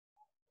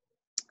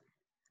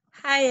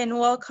Hi, and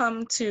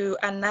welcome to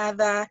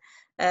another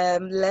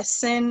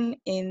lesson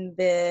in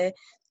the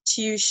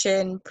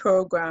tuition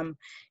program.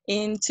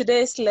 In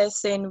today's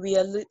lesson, we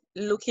are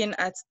looking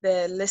at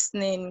the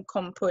listening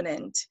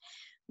component.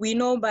 We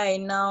know by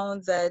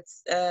now that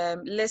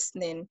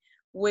listening,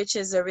 which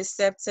is a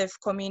receptive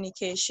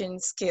communication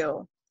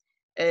skill,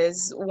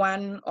 is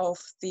one of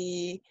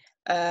the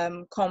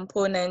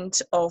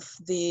component of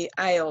the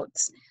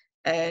IELTS.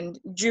 And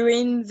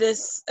during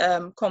this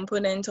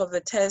component of the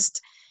test,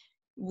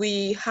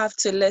 we have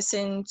to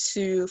listen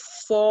to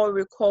 4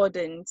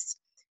 recordings,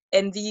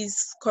 and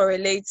these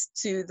correlate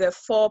to the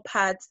 4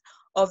 parts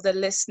of the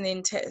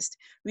listening test.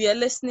 We are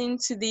listening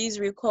to these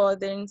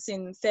recordings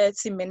in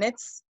 30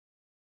 minutes.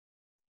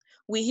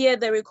 We hear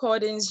the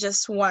recordings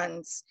just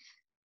once.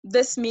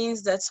 This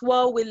means that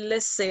while we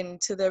listen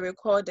to the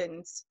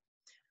recordings,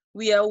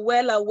 we are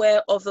well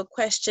aware of the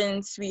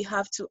questions we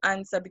have to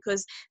answer,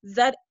 because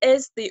that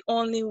is the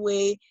only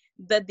way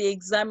that the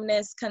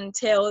examiners can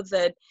tell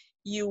that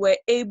you were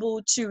able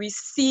to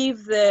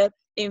receive the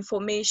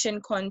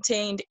information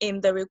contained in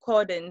the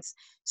recordings.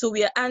 So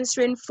we are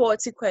answering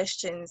 40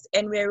 questions,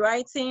 and we're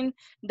writing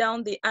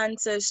down the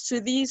answers to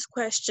these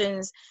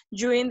questions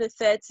during the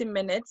 30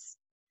 minutes.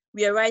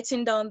 We are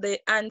writing down the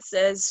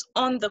answers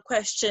on the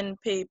question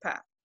paper.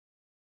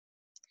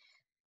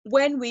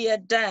 When we are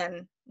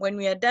done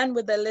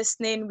with the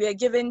listening, we are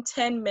given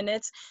 10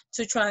 minutes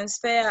to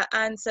transfer our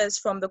answers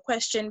from the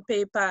question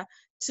paper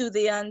to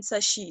the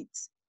answer sheet.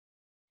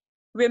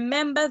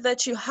 Remember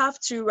that you have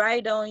to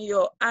write down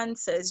your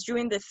answers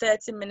during the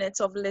 30 minutes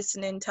of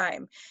listening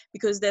time,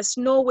 because there's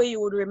no way you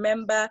would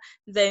remember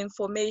the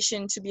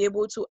information to be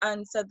able to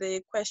answer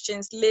the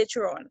questions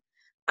later on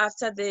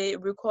after the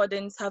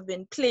recordings have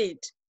been played,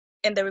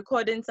 and the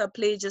recordings are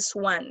played just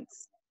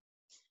once.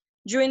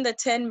 During the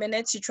 10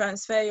 minutes, you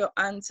transfer your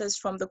answers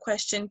from the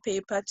question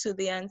paper to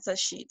the answer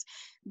sheet.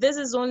 This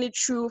is only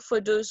true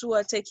for those who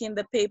are taking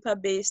the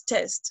paper-based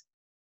test.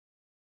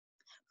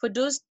 For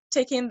those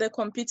taking the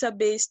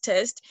computer-based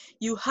test,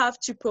 you have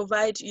to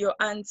provide your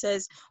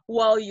answers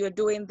while you're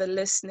doing the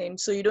listening,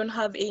 so you don't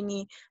have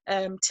any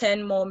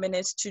 10 more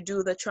minutes to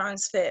do the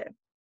transfer.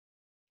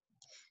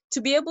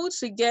 To be able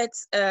to get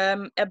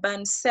a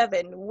band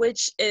 7,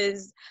 which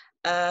is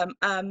a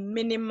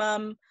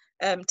minimum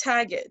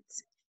target,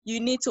 you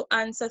need to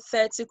answer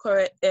 30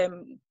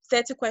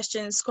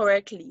 questions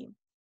correctly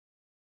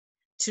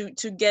to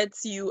get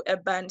you a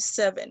band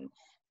 7.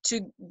 To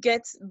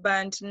get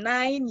band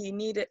 9, you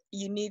need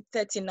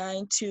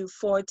 39 to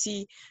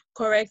 40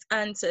 correct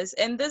answers,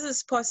 and this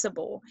is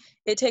possible.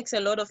 It takes a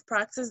lot of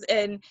practice,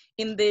 and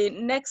in the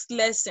next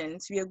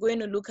lessons, we are going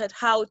to look at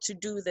how to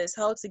do this,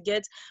 how to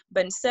get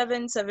band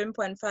 7,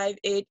 7.5,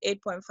 8,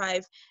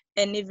 8.5,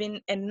 and even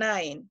a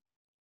 9.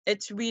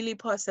 It's really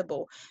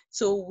possible.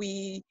 So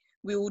we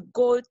would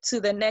go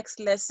to the next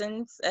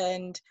lessons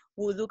and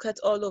we'll look at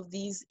all of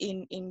these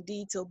in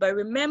detail. But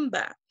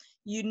remember,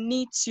 you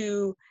need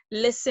to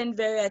listen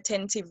very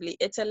attentively.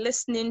 It's a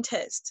listening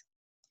test.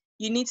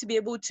 You need to be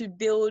able to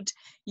build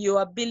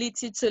your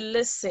ability to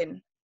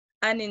listen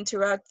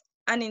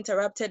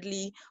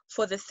uninterruptedly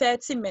for the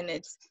 30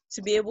 minutes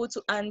to be able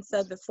to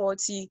answer the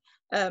 40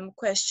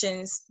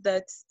 questions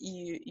that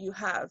you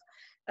have.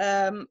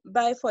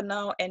 Bye for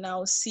now, and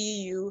I'll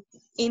see you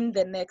in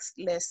the next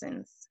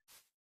lessons.